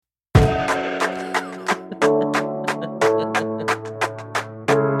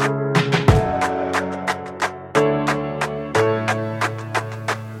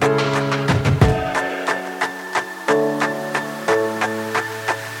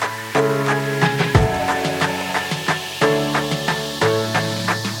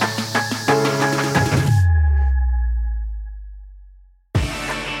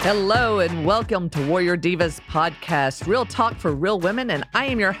Hello and welcome to Warrior Divas Podcast, real talk for real women, and I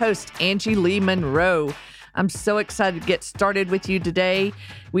am your host, Angie Lee Monroe. I'm so excited to get started with you today.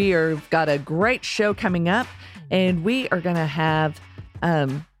 We've got a great show coming up, and we are going to have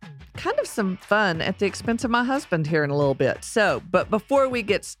kind of some fun at the expense of my husband here in a little bit. But before we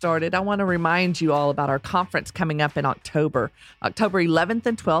get started, I want to remind you all about our conference coming up in October 11th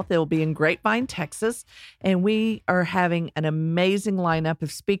and 12th. It will be in Grapevine, Texas, and we are having an amazing lineup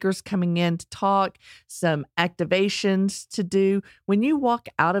of speakers coming in to talk, some activations to do. When you walk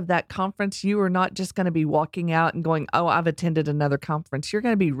out of that conference, you are not just going to be walking out and going, oh, I've attended another conference. You're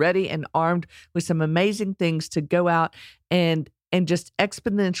going to be ready and armed with some amazing things to go out and just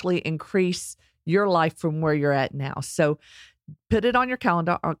exponentially increase your life from where you're at now. So put it on your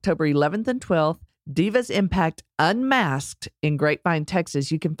calendar, October 11th and 12th, Divas Impact Unmasked in Grapevine,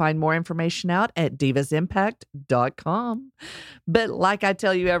 Texas. You can find more information out at divasimpact.com. But like I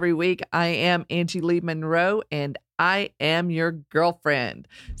tell you every week, I am Angie Lee Monroe, and I am your girlfriend.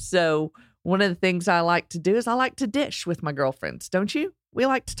 So one of the things I like to do is I like to dish with my girlfriends, don't you? We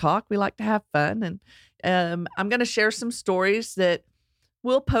like to talk. We like to have fun. And I'm going to share some stories that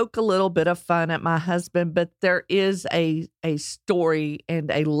will poke a little bit of fun at my husband, but there is a story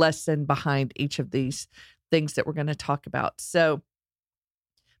and a lesson behind each of these things that we're going to talk about. So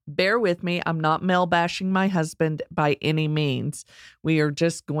bear with me. I'm not male bashing my husband by any means. We are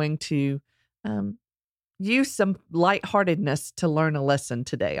just going to use some lightheartedness to learn a lesson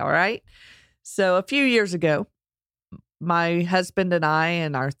today. All right. So a few years ago, my husband and I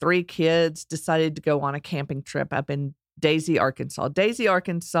and our 3 kids decided to go on a camping trip up in Daisy, Arkansas. Daisy,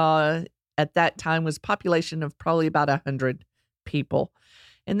 Arkansas at that time was a population of probably about 100 people.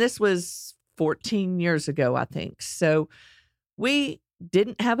 And this was 14 years ago, I think. So we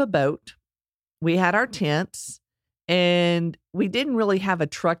didn't have a boat. We had our tents, and we didn't really have a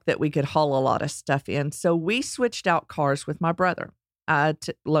truck that we could haul a lot of stuff in. So we switched out cars with my brother. I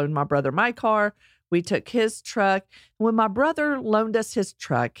loaned my brother my car. We took his truck. When my brother loaned us his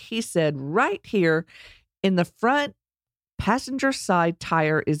truck, he said, right here in the front passenger side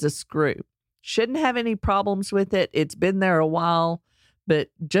tire is a screw. Shouldn't have any problems with it. It's been there a while, but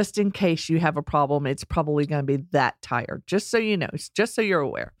just in case you have a problem, it's probably going to be that tire. Just so you know, just so you're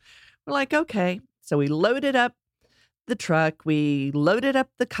aware. We're like, okay. So we loaded up the truck, we loaded up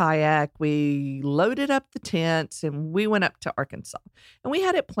the kayak, we loaded up the tents, and we went up to Arkansas. And we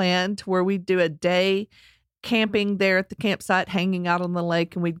had it planned to where we'd do a day camping there at the campsite, hanging out on the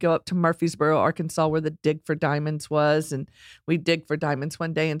lake, and we'd go up to Murfreesboro, Arkansas, where the Dig for Diamonds was, and we'd dig for diamonds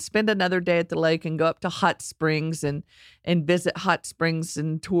one day and spend another day at the lake and go up to Hot Springs and visit Hot Springs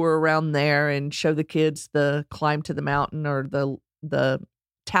and tour around there and show the kids the climb to the mountain or the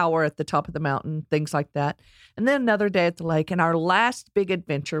tower at the top of the mountain, things like that. And then another day at the lake. And our last big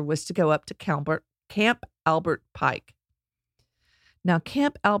adventure was to go up to Camp Albert Pike. Now,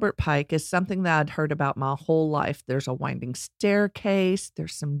 Camp Albert Pike is something that I'd heard about my whole life. There's a winding staircase.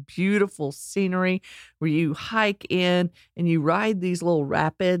 There's some beautiful scenery where you hike in and you ride these little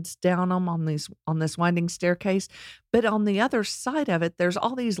rapids down them on this winding staircase. But on the other side of it, there's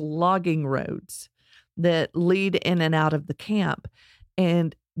all these logging roads that lead in and out of the camp.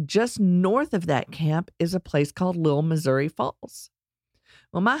 And just north of that camp is a place called Little Missouri Falls.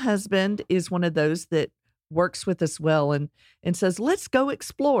 Well, my husband is one of those that works with us well and says, let's go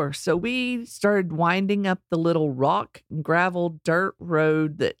explore. So we started winding up the little rock and gravel dirt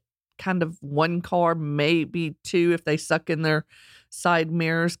road that kind of one car, maybe 2, if they suck in their side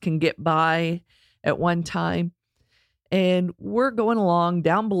mirrors, can get by at one time. And we're going along.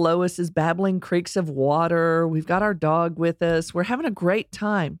 Down below us is babbling creeks of water. We've got our dog with us. We're having a great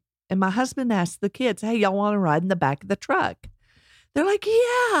time. And my husband asked the kids, hey, y'all want to ride in the back of the truck? They're like,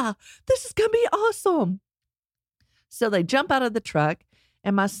 yeah, this is going to be awesome. So they jump out of the truck,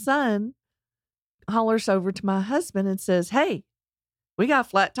 and my son hollers over to my husband and says, hey, we got a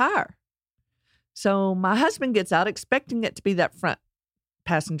flat tire. So my husband gets out expecting it to be that front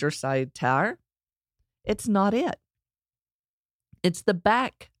passenger side tire. It's not it. It's the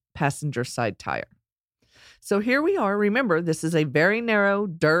back passenger side tire. So here we are. Remember, this is a very narrow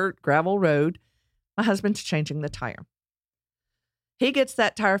dirt gravel road. My husband's changing the tire. He gets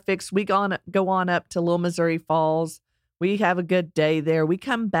that tire fixed. We go on up to Little Missouri Falls. We have a good day there. We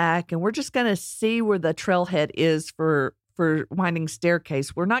come back and we're just going to see where the trailhead is for Winding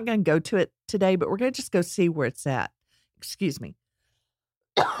Staircase. We're not going to go to it today, but we're going to just go see where it's at. Excuse me.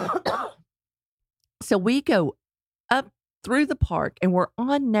 So we go up through the park, and we're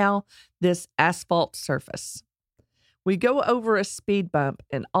on now this asphalt surface. We go over a speed bump,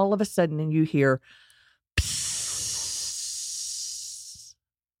 and all of a sudden you hear psss.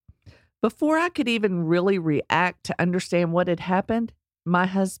 Before I could even really react to understand what had happened, my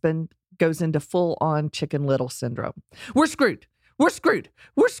husband goes into full on Chicken Little syndrome. We're screwed. We're screwed.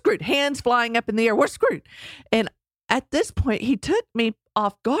 We're screwed. Hands flying up in the air. We're screwed. And at this point, he took me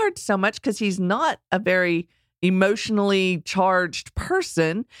off guard so much because he's not a very emotionally charged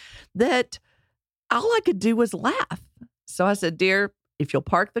person that all I could do was laugh. So I said, dear, if you'll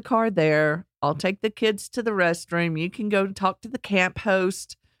park the car there, I'll take the kids to the restroom. You can go talk to the camp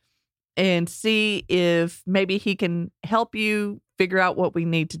host and see if maybe he can help you figure out what we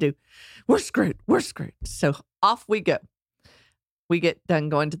need to do. We're screwed. We're screwed. So off we go. We get done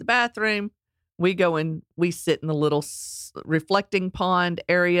going to the bathroom. We go and we sit in the little reflecting pond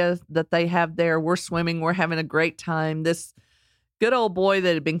area that they have there. We're swimming. We're having a great time. This good old boy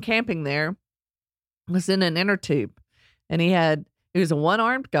that had been camping there was in an inner tube, and he was a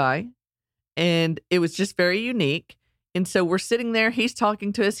one-armed guy, and it was just very unique. And so we're sitting there. He's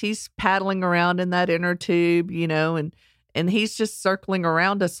talking to us. He's paddling around in that inner tube, and he's just circling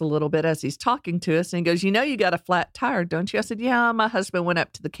around us a little bit as he's talking to us. And he goes, you got a flat tire, don't you? I said, yeah, my husband went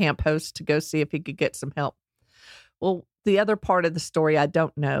up to the camp host to go see if he could get some help. Well, the other part of the story I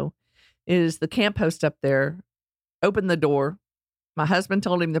don't know is the camp host up there opened the door. My husband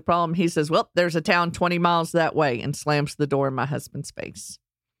told him the problem. He says, well, there's a town 20 miles that way, and slams the door in my husband's face.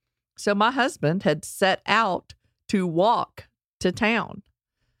 So my husband had set out to walk to town.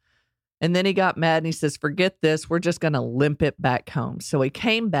 And then he got mad and he says, forget this. We're just going to limp it back home. So he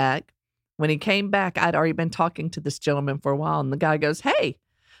came back. When he came back, I'd already been talking to this gentleman for a while. And the guy goes, hey,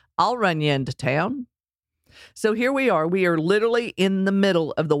 I'll run you into town. So here we are. We are literally in the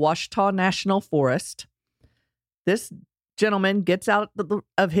middle of the Ouachita National Forest. This gentleman gets out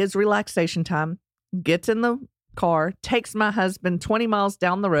of his relaxation time, gets in the car, takes my husband 20 miles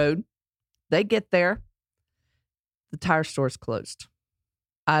down the road. They get there. The tire store's closed.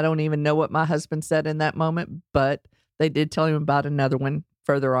 I don't even know what my husband said in that moment, but they did tell him about another one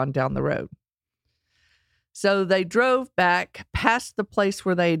further on down the road. So they drove back past the place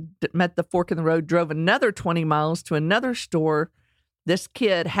where they met the fork in the road, drove another 20 miles to another store. This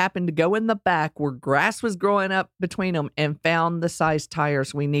kid happened to go in the back where grass was growing up between them and found the size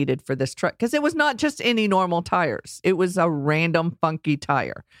tires we needed for this truck. Because it was not just any normal tires. It was a random funky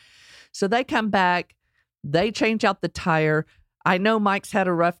tire. So they come back. They change out the tire. I know Mike's had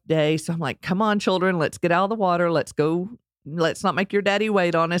a rough day, so I'm like, come on, children, let's get out of the water. Let's go. Let's not make your daddy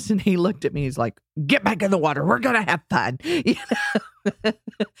wait on us. And he looked at me. He's like, get back in the water. We're going to have fun.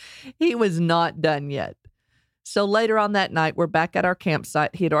 He was not done yet. So later on that night, we're back at our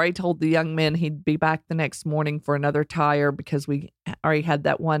campsite. He had already told the young men he'd be back the next morning for another tire because we already had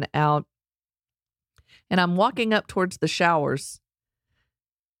that one out. And I'm walking up towards the showers.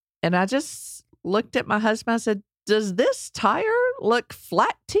 And I just looked at my husband. I said, does this tire look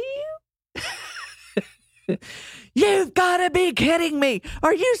flat to you? You've got to be kidding me.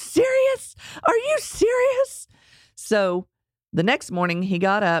 Are you serious? Are you serious? So the next morning he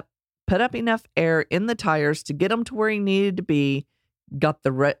got up, put up enough air in the tires to get them to where he needed to be, got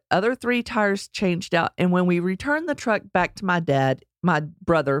the other 3 tires changed out. And when we returned the truck back to my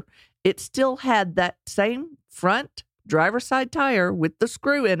brother, it still had that same front driver's side tire with the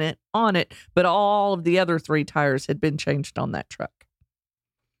screw in it on it, but all of the other 3 tires had been changed on that truck.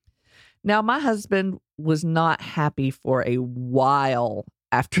 Now, my husband was not happy for a while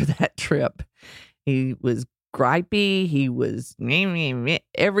after that trip. He was gripey. He was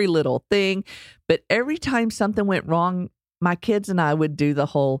every little thing. But every time something went wrong, my kids and I would do the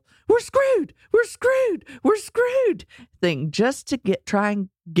whole, we're screwed, we're screwed, we're screwed thing just to try and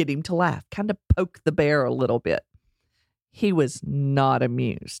get him to laugh, kind of poke the bear a little bit. He was not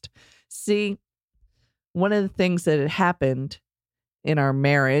amused. See, one of the things that had happened in our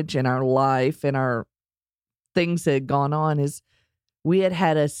marriage, in our life, in our things that had gone on is we had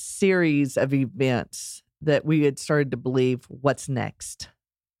had a series of events that we had started to believe, what's next?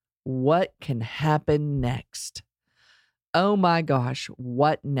 What can happen next? Oh my gosh,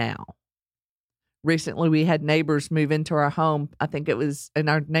 what now? Recently, we had neighbors move into our home. I think it was in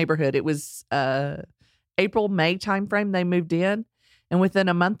our neighborhood. It was April, May timeframe they moved in. And within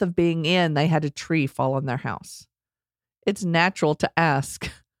a month of being in, they had a tree fall on their house. It's natural to ask,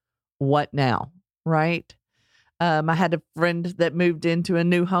 what now? Right? I had a friend that moved into a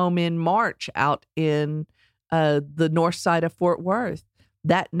new home in March out in the north side of Fort Worth.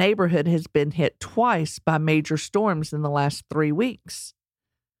 That neighborhood has been hit twice by major storms in the last 3 weeks.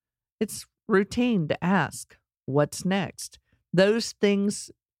 It's routine to ask, what's next? Those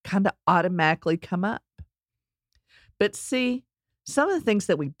things kind of automatically come up. But see, some of the things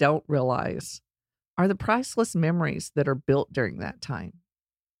that we don't realize are the priceless memories that are built during that time.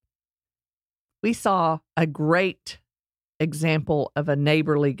 we saw a great example of a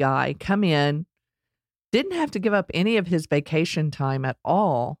neighborly guy come in, didn't have to give up any of his vacation time at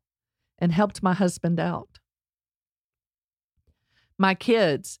all, and helped my husband out. My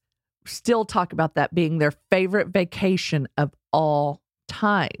kids still talk about that being their favorite vacation of all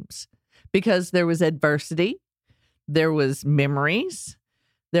times because there was adversity, there was memories,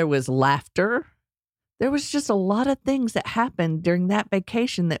 there was laughter. There was just a lot of things that happened during that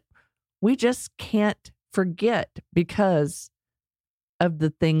vacation that we just can't forget because of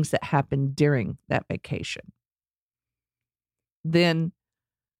the things that happened during that vacation. Then,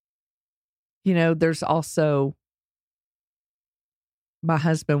 there's also my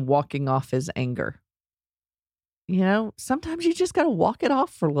husband walking off his anger. Sometimes you just got to walk it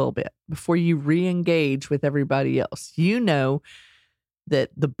off for a little bit before you re-engage with everybody else.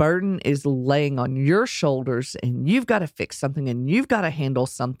 That the burden is laying on your shoulders and you've got to fix something and you've got to handle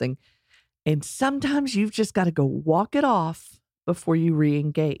something. And sometimes you've just got to go walk it off before you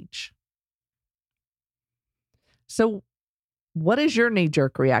re-engage. So what is your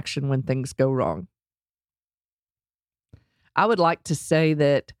knee-jerk reaction when things go wrong? I would like to say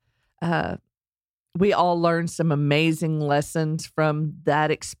that we all learned some amazing lessons from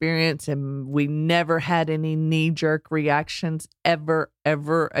that experience, and we never had any knee-jerk reactions ever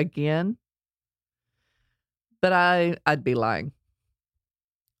again. But I'd be lying.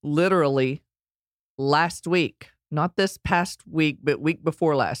 Literally, last week, not this past week, but week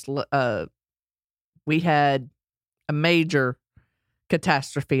before last, we had a major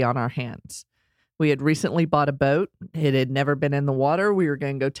catastrophe on our hands. We had recently bought a boat. It had never been in the water. We were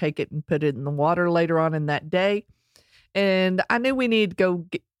going to go take it and put it in the water later on in that day. And I knew we needed to go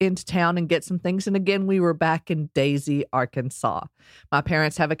into town and get some things. And again, we were back in Daisy, Arkansas. My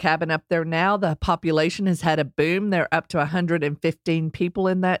parents have a cabin up there now. The population has had a boom. They're up to 115 people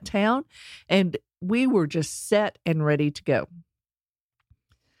in that town. And we were just set and ready to go.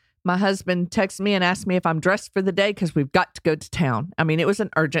 My husband texted me and asked me if I'm dressed for the day because we've got to go to town. I mean, it was an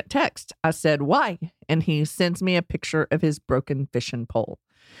urgent text. I said, why? And he sends me a picture of his broken fishing pole.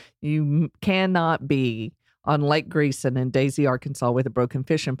 You cannot be on Lake Greeson in Daisy, Arkansas with a broken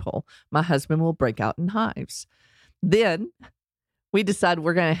fishing pole. My husband will break out in hives. Then we decide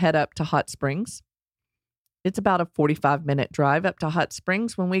we're going to head up to Hot Springs. It's about a 45-minute drive up to Hot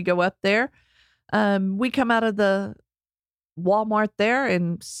Springs. When we go up there, we come out of the Walmart there,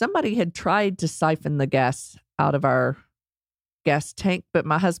 and somebody had tried to siphon the gas out of our gas tank, but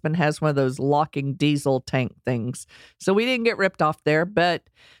my husband has one of those locking diesel tank things. So we didn't get ripped off there, but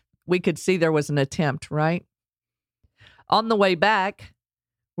we could see there was an attempt, right? On the way back,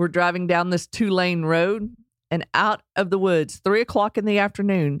 we're driving down this 2-lane road, and out of the woods, 3:00 in the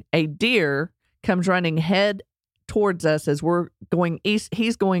afternoon, a deer comes running head towards us as we're going east.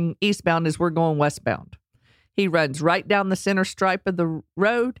 He's going eastbound as we're going westbound. He runs right down the center stripe of the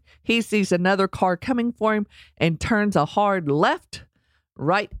road. He sees another car coming for him and turns a hard left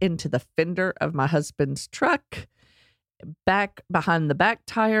right into the fender of my husband's truck. Back behind the back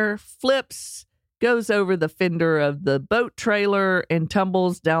tire, flips, goes over the fender of the boat trailer and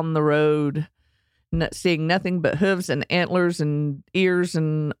tumbles down the road, seeing nothing but hooves and antlers and ears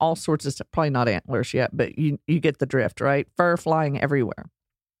and all sorts of stuff. Probably not antlers yet, but you get the drift, right? Fur flying everywhere.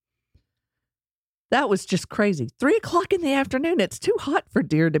 That was just crazy. 3:00 in the afternoon. It's too hot for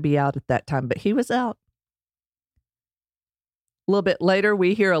deer to be out at that time, but he was out. A little bit later,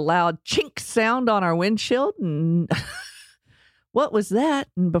 we hear a loud chink sound on our windshield. And what was that?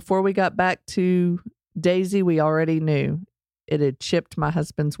 And before we got back to Daisy, we already knew it had chipped my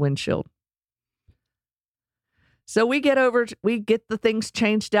husband's windshield. So we get the things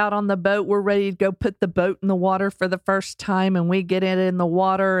changed out on the boat. We're ready to go put the boat in the water for the first time. And we get it in the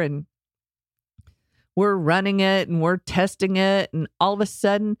water and we're running it and we're testing it. And all of a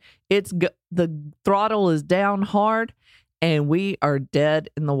sudden the throttle is down hard and we are dead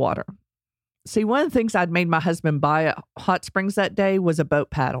in the water. See, one of the things I'd made my husband buy at Hot Springs that day was a boat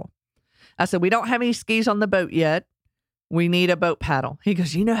paddle. I said, we don't have any skis on the boat yet. We need a boat paddle. He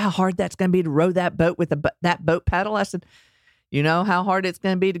goes, you know how hard that's going to be to row that boat with that boat paddle? I said, you know how hard it's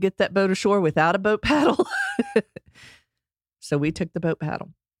going to be to get that boat ashore without a boat paddle? So we took the boat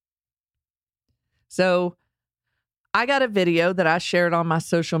paddle. So I got a video that I shared on my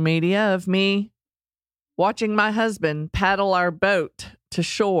social media of me watching my husband paddle our boat to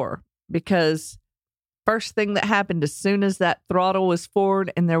shore, because first thing that happened as soon as that throttle was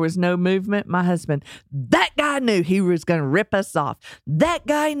forward and there was no movement, my husband, that guy knew he was going to rip us off. That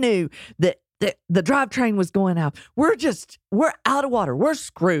guy knew that the drivetrain was going out. We're out of water. We're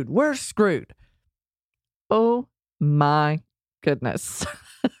screwed. Oh my goodness.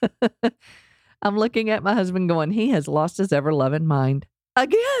 I'm looking at my husband going, he has lost his ever-loving mind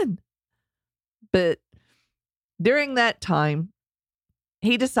again. But during that time,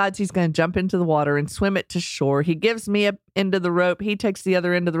 he decides he's going to jump into the water and swim it to shore. He gives me an end of the rope. He takes the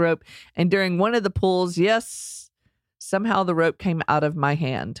other end of the rope. And during one of the pulls, yes, somehow the rope came out of my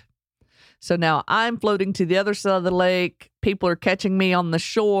hand. So now I'm floating to the other side of the lake. People are catching me on the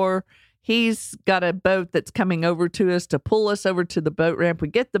shore. He's got a boat that's coming over to us to pull us over to the boat ramp. We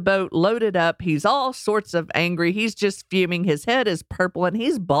get the boat loaded up. He's all sorts of angry. He's just fuming. His head is purple and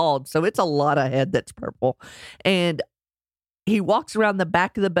he's bald. So it's a lot of head that's purple. And he walks around the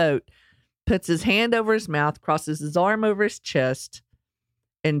back of the boat, puts his hand over his mouth, crosses his arm over his chest,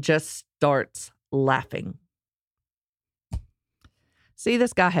 and just starts laughing. See,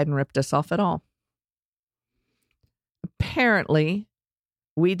 this guy hadn't ripped us off at all. Apparently,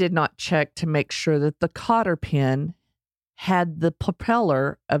 we did not check to make sure that the cotter pin had the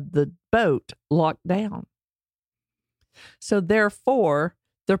propeller of the boat locked down. So therefore,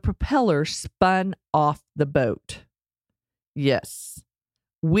 the propeller spun off the boat. Yes,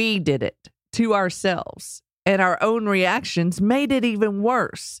 we did it to ourselves, and our own reactions made it even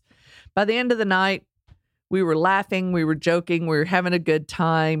worse. By the end of the night, we were laughing, we were joking, we were having a good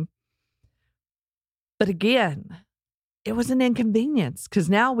time. But again, it was an inconvenience because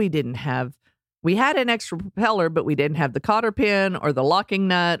now we had an extra propeller, but we didn't have the cotter pin or the locking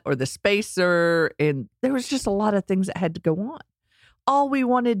nut or the spacer. And there was just a lot of things that had to go on. All we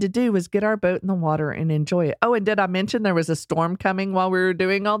wanted to do was get our boat in the water and enjoy it. Oh, and did I mention there was a storm coming while we were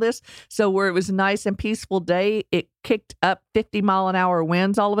doing all this? So where it was a nice and peaceful day, it kicked up 50-mile-an-hour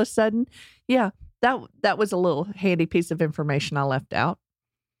winds all of a sudden. Yeah, that was a little handy piece of information I left out.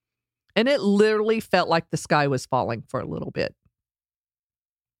 And it literally felt like the sky was falling for a little bit.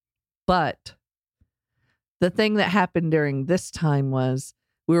 But the thing that happened during this time was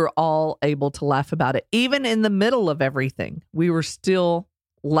we were all able to laugh about it. Even in the middle of everything, we were still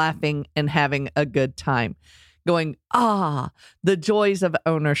laughing and having a good time. Going, the joys of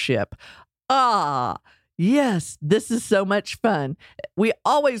ownership. Yes, this is so much fun. We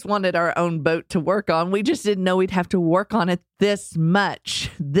always wanted our own boat to work on. We just didn't know we'd have to work on it this much,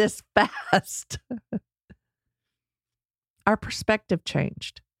 this fast. Our perspective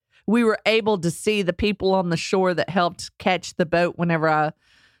changed. We were able to see the people on the shore that helped catch the boat whenever I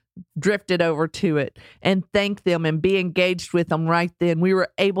drifted over to it and thank them and be engaged with them right then. We were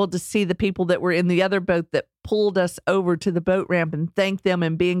able to see the people that were in the other boat that pulled us over to the boat ramp and thank them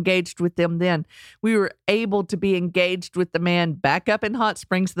and be engaged with them then. We were able to be engaged with the man back up in Hot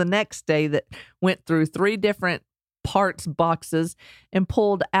Springs the next day that went through 3 different parts boxes and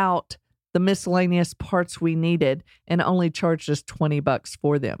pulled out the miscellaneous parts we needed and only charged us $20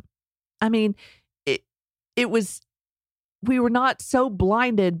 for them. I mean, we were not so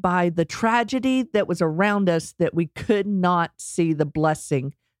blinded by the tragedy that was around us that we could not see the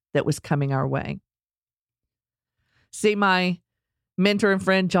blessing that was coming our way. See, my mentor and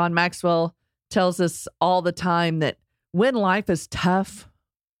friend, John Maxwell, tells us all the time that when life is tough,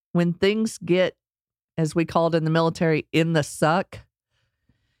 when things get, as we call it in the military, in the suck,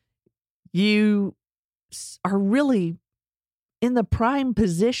 you are really in the prime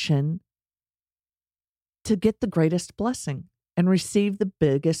position to get the greatest blessing and receive the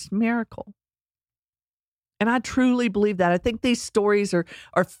biggest miracle. And I truly believe that. I think these stories are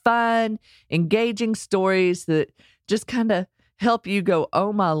fun, engaging stories that just kind of help you go,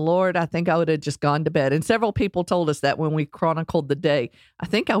 oh my Lord, I think I would have just gone to bed. And several people told us that when we chronicled the day. I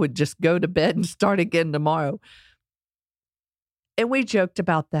think I would just go to bed and start again tomorrow. And we joked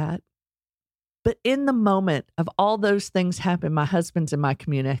about that. But in the moment of all those things happen, my husband's and my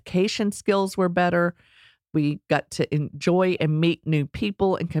communication skills were better. We got to enjoy and meet new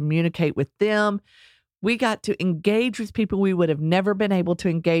people and communicate with them. We got to engage with people we would have never been able to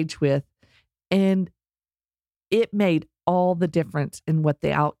engage with. And it made all the difference in what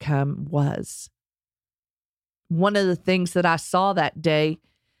the outcome was. One of the things that I saw that day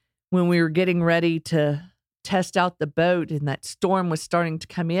when we were getting ready to test out the boat and that storm was starting to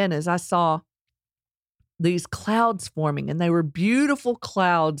come in is I saw these clouds forming, and they were beautiful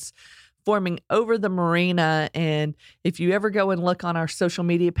clouds forming over the marina. And if you ever go and look on our social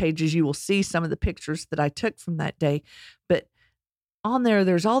media pages, you will see some of the pictures that I took from that day. But on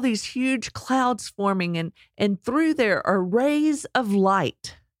there's all these huge clouds forming, and through there are rays of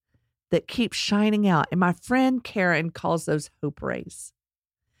light that keep shining out. And my friend Karen calls those hope rays.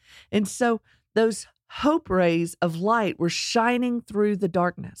 And so those hope rays of light were shining through the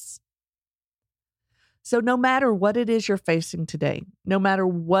darkness. So no matter what it is you're facing today, no matter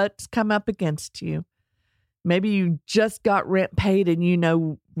what's come up against you, Maybe you just got rent paid and you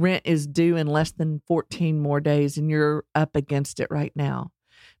know rent is due in less than 14 more days and you're up against it right now.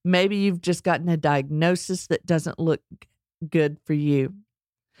 Maybe you've just gotten a diagnosis that doesn't look good for you.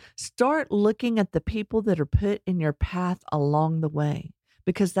 Start looking at the people that are put in your path along the way,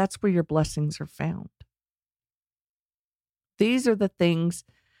 because that's where your blessings are found. These are the things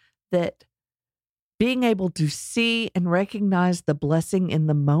that being able to see and recognize the blessing in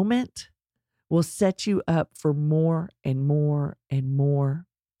the moment will set you up for more and more and more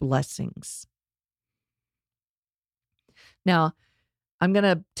blessings. Now, I'm going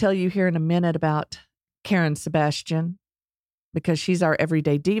to tell you here in a minute about Karen Sebastian, because she's our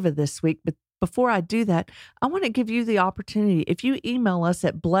everyday diva this week. But before I do that, I want to give you the opportunity. If you email us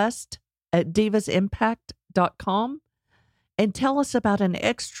at blessed@divasimpact.com and tell us about an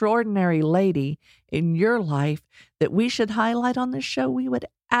extraordinary lady in your life that we should highlight on this show, we would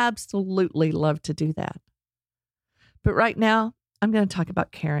absolutely love to do that. But right now, I'm going to talk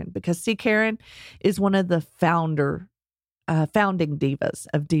about Karen, because see, Karen is one of the founding divas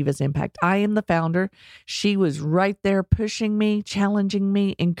of Divas Impact. I am the founder. She was right there pushing me, challenging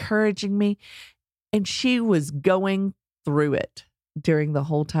me, encouraging me, and she was going through it during the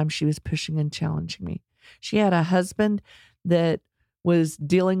whole time she was pushing and challenging me. She had a husband that was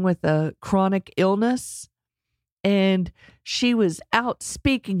dealing with a chronic illness, and she was out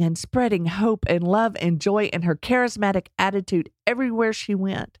speaking and spreading hope and love and joy and her charismatic attitude everywhere she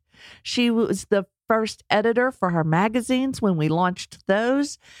went. She was the first editor for her magazines when we launched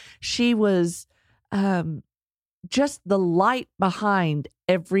those. She was just the light behind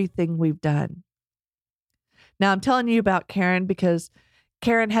everything we've done. Now, I'm telling you about Karen because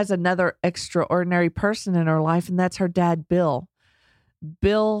Karen has another extraordinary person in her life, and that's her dad, Bill.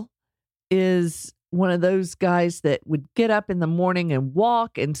 Bill is one of those guys that would get up in the morning and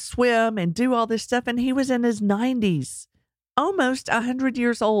walk and swim and do all this stuff. And he was in his 90s, almost 100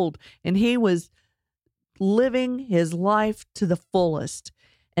 years old. And he was living his life to the fullest.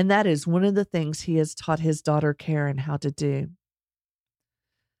 And that is one of the things he has taught his daughter, Karen, how to do.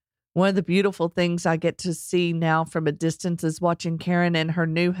 One of the beautiful things I get to see now from a distance is watching Karen and her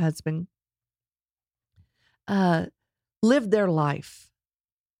new husband live their life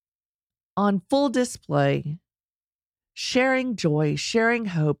on full display, sharing joy, sharing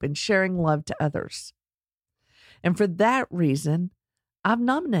hope, and sharing love to others. And for that reason, I've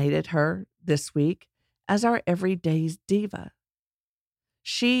nominated her this week as our Everyday's Diva.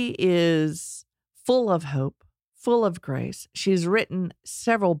 She is full of hope, full of grace. She's written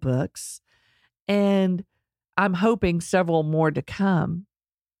several books, and I'm hoping several more to come.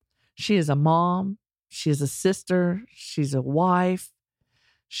 She is a mom. She is a sister. She's a wife.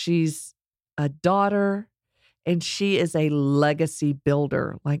 She's a daughter, and she is a legacy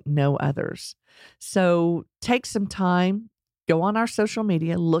builder like no others. So take some time, go on our social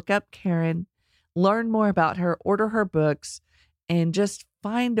media, look up Karen, learn more about her, order her books, and just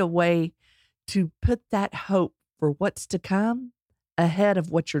find a way to put that hope for what's to come ahead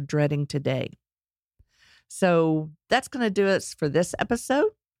of what you're dreading today. So that's going to do it for this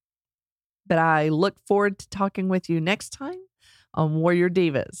episode. But I look forward to talking with you next time on Warrior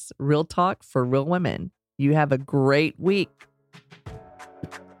Divas, real talk for real women. You have a great week.